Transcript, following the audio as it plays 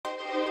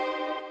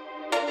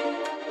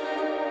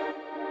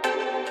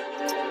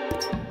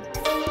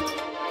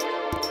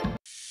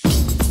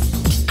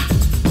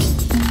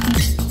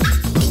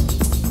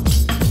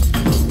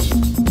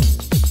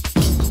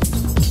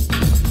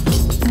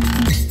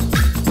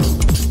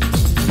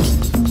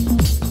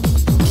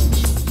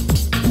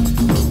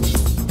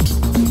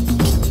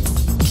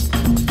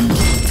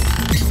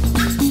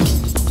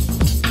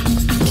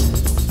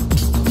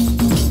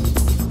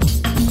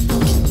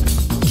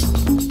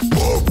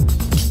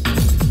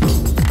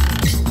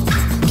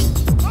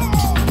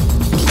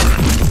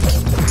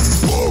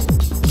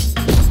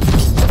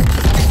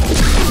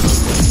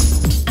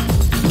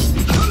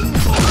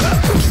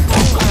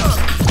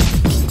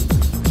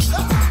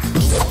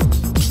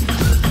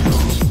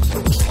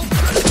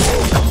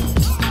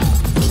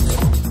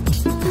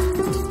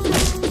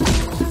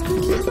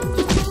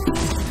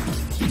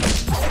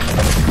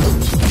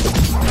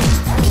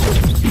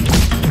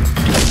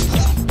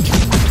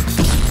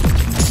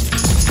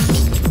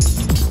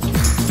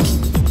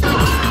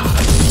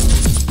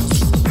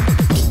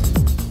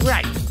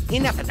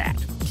enough of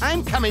that.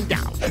 I'm coming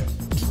down.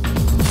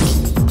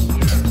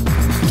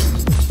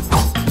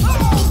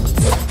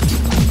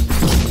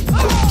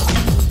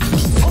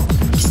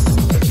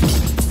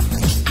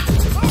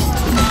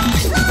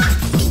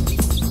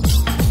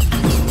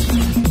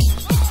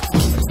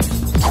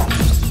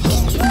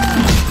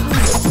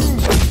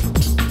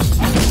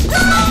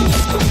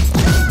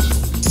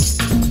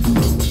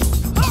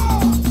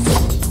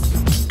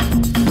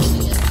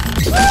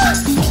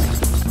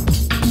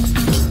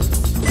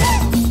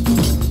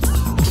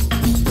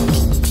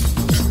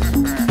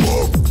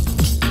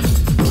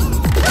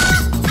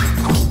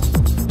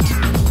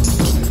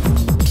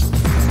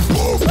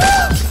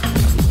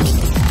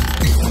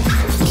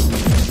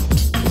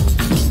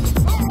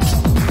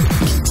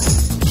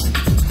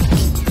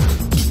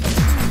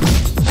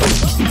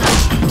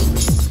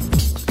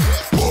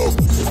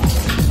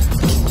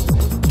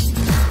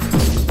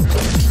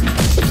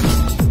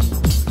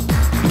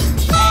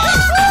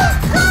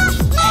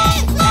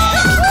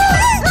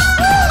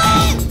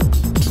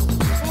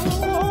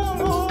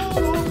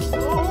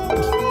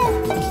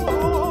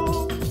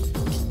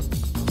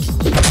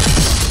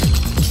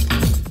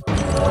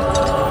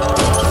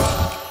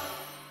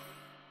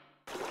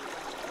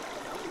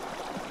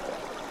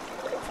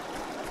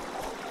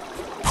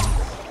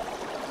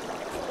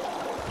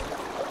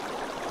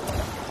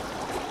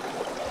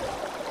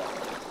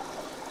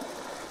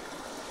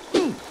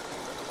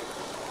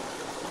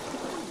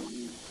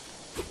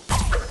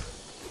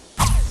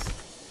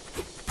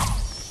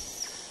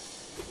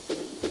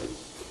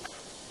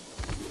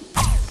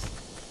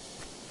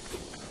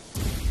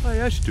 Hey,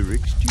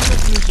 Asterix, do you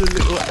reckon there's a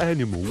little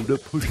animal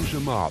that pushes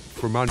them up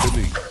from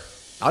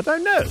underneath? I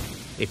don't know.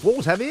 If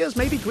walls have ears,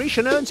 maybe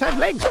Grecian urns have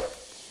legs.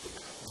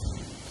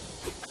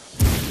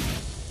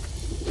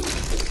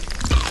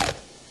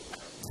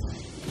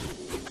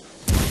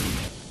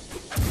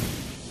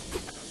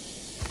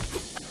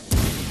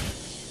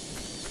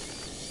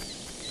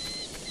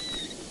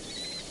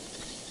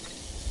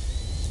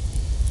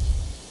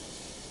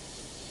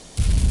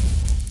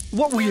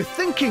 What were you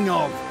thinking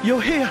of?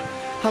 You're here.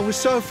 I was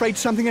so afraid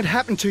something had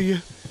happened to you.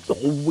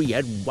 Oh, we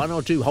had one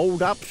or two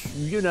hold-ups,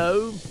 you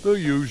know. The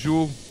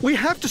usual. We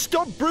have to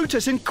stop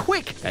Brutus, and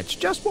quick! That's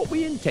just what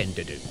we intend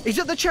to do. Is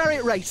it the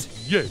chariot race?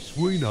 Yes,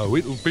 we know.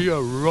 It'll be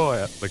a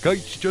riot. The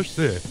gate's just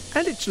there.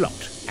 And it's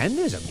locked. And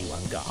there's only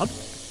one guard.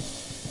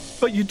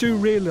 But you do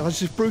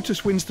realise if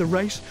Brutus wins the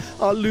race,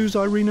 I'll lose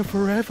Irina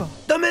forever.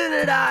 The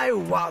minute I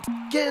walk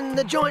in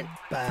the joint,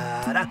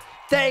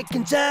 they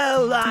can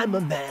tell I'm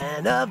a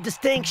man of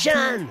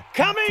distinction.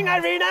 Coming,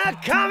 Irina,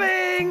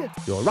 coming!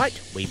 You're right.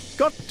 We've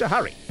got to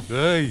hurry.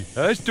 Hey,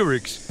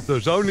 Asterix,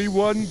 there's only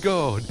one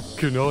guard.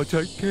 Can I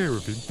take care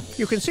of him?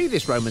 You can see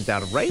this Roman's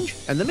out of range,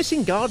 and the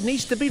missing guard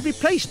needs to be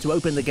replaced to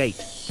open the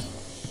gate.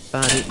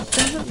 But it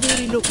doesn't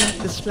really look like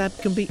the slab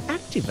can be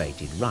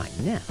activated right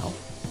now.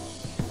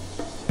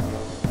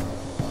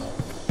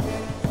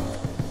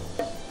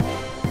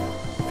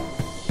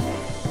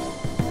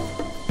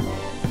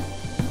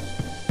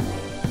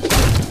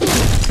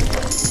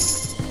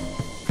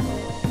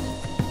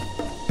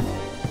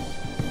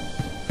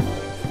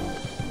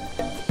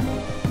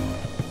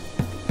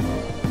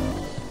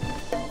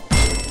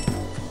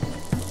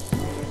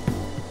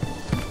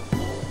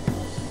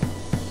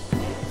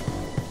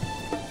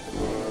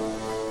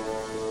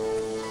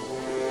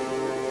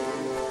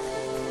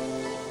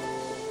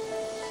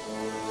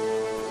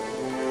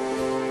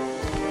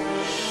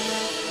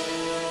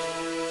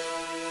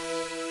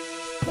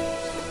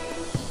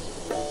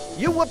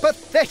 You were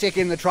pathetic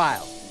in the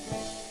trial.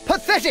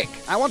 Pathetic!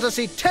 I want to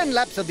see 10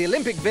 laps of the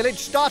Olympic Village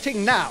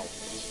starting now.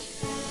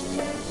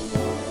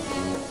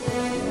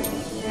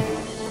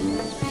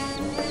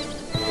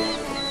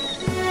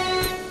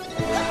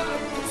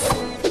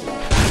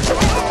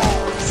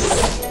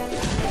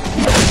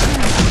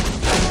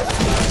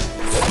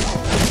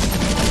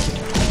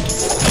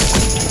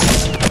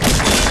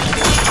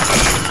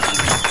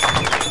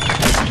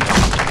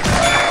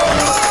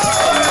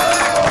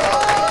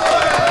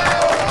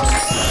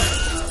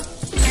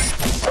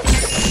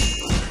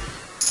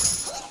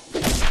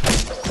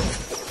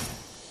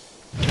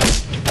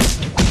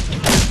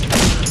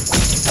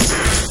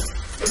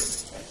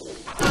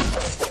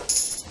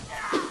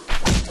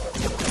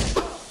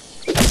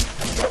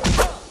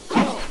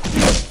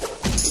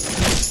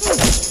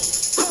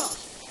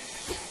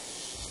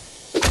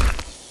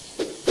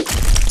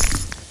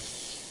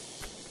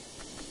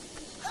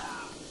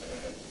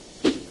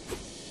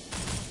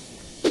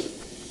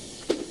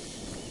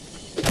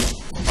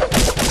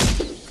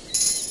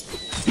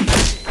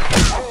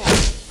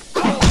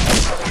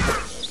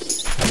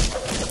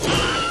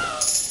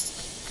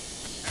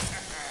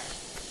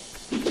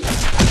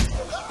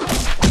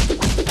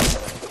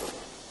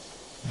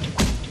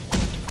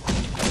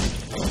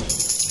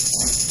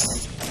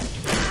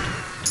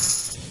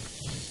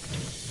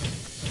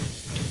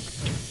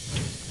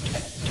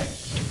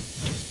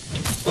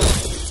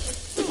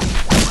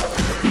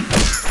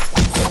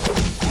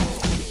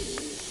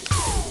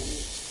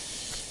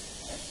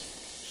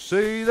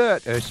 See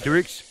that,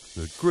 Asterix?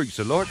 The Greeks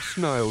are like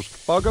snails.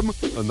 Bug 'em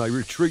and they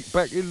retreat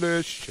back in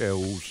their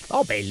shells.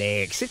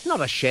 Obelix, it's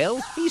not a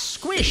shell. He's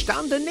squished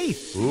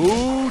underneath.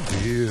 Oh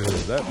dear,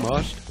 that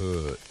must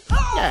hurt.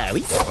 No,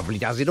 he probably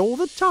does it all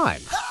the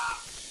time.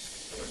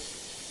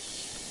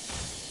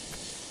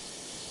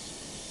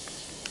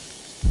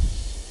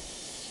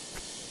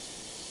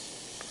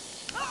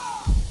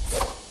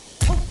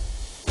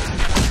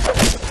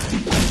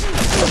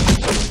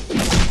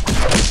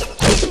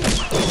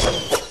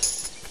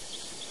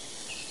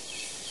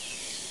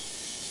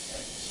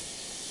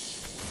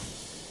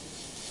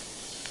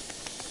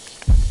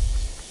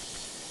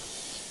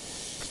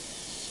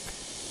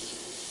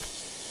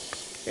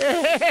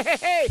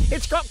 Hey,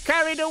 it's got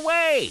carried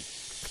away.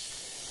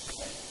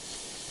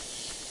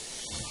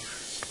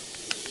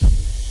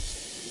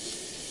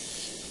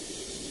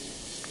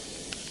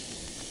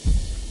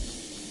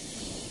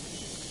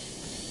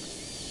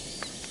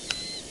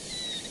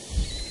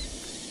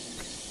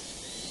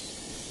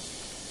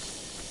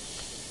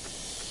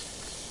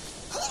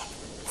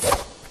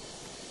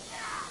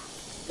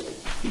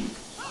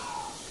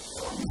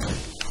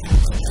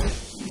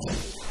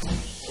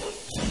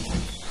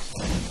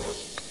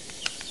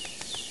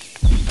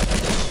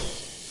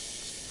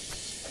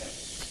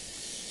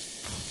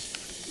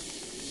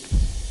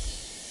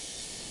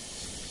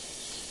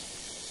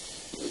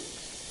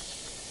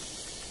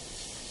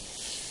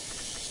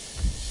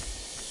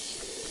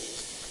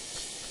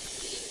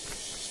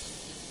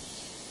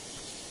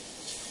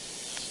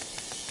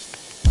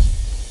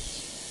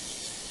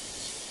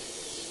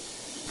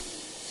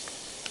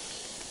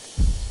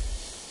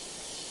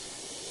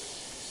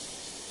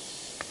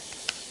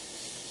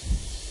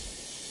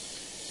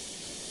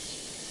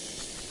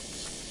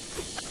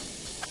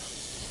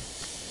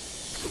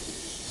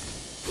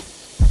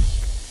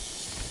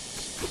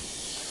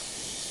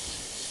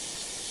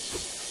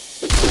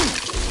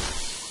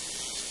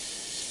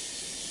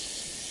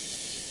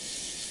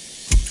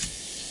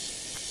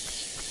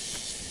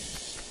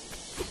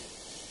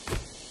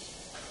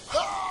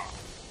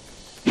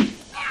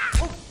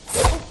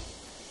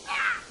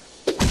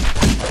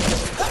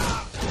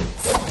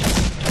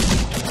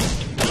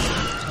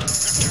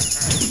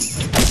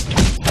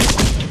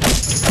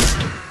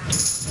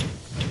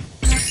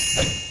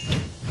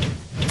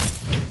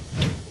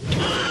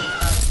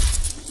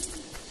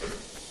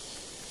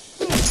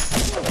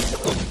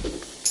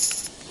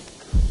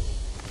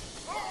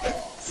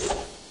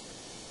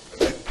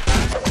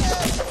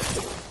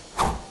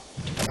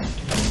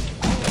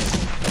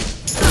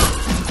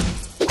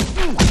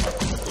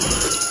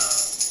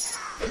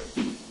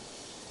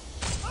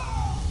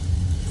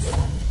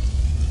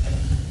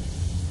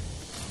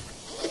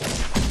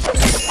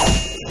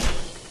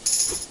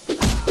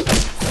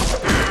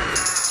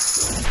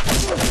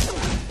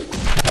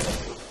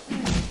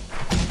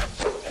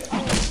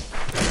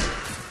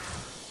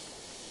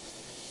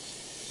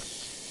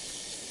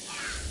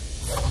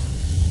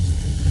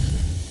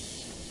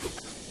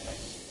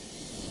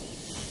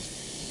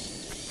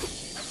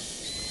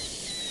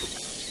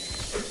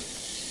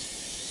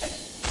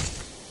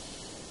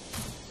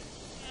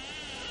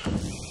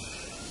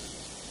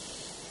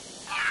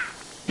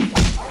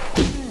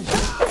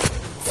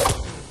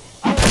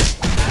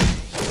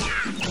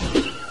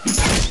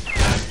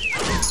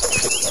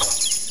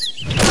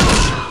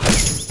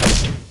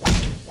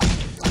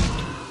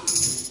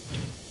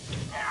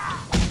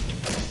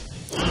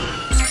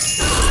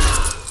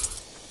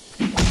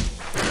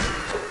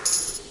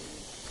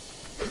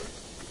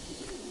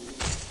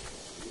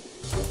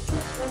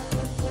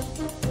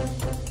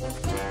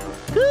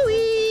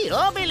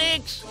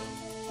 Obelix!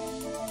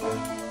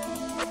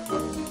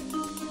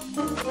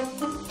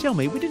 Tell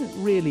me, we didn't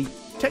really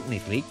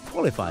technically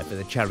qualify for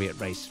the chariot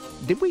race,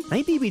 did we?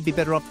 Maybe we'd be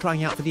better off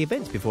trying out for the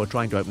events before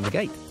trying to open the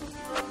gate.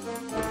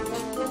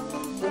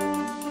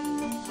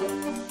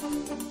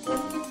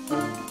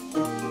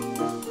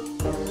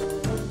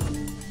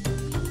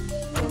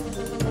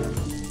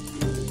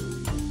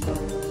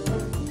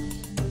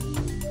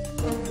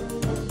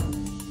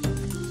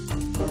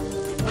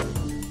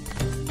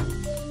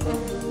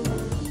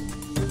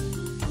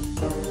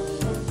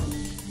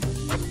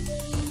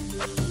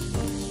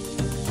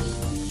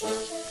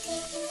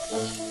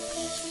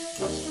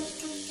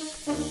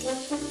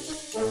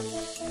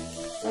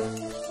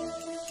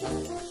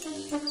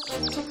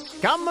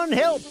 Come and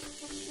help!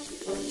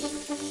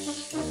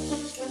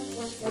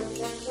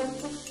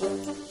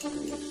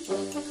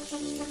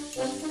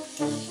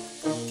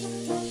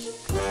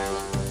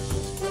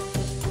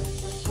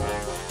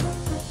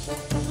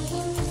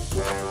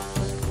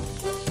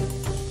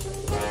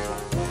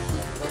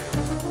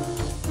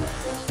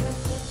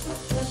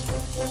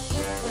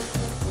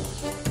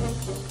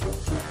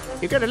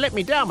 You're going to let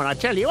me down when I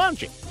tell you,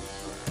 aren't you?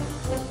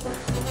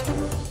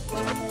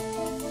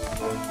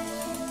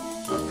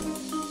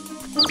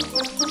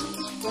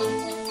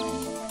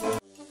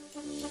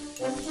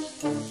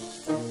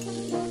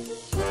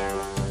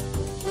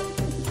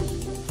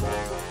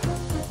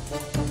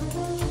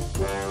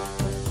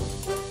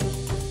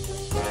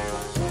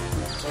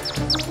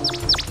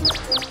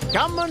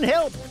 Come and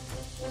help!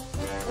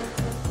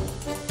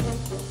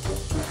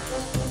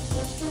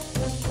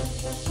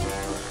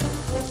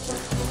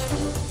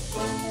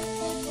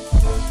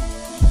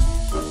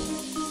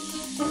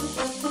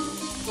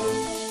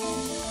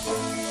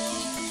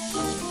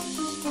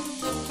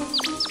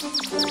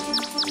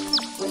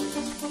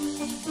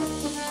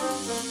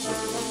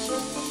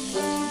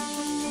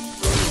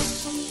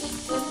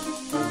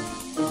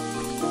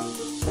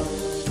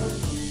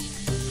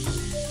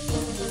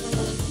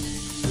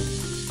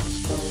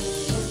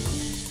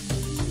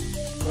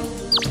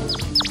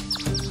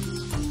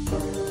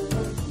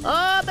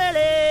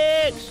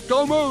 Asterix!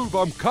 Don't move,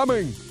 I'm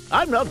coming.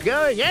 I'm not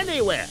going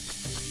anywhere.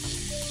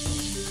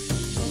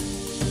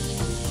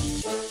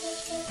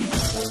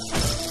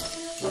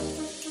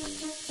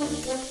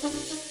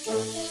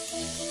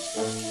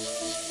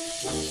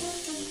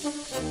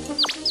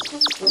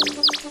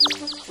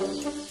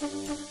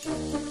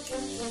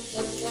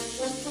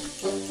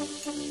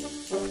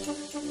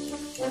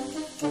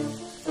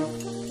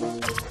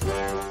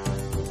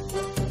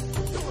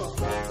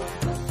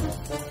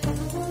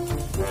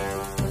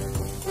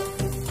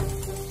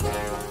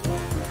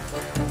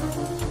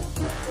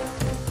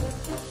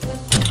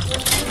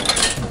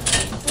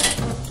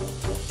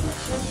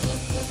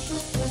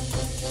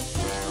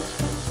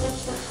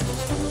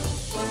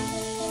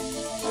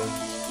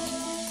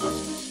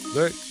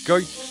 That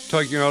gate's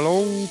taking a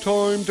long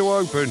time to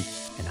open.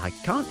 And I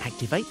can't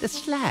activate the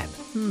slab.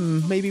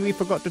 Maybe we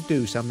forgot to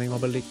do something,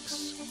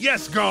 Obelix.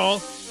 Yes,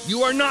 Gall.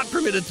 You are not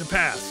permitted to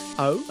pass.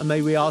 Oh, and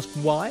may we ask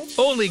why?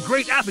 Only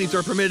great athletes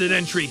are permitted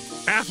entry.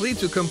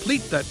 Athletes who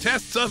complete the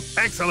tests of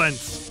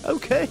excellence.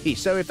 Okay,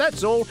 so if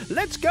that's all,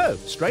 let's go.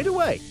 Straight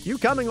away. You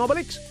coming,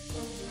 Obelix?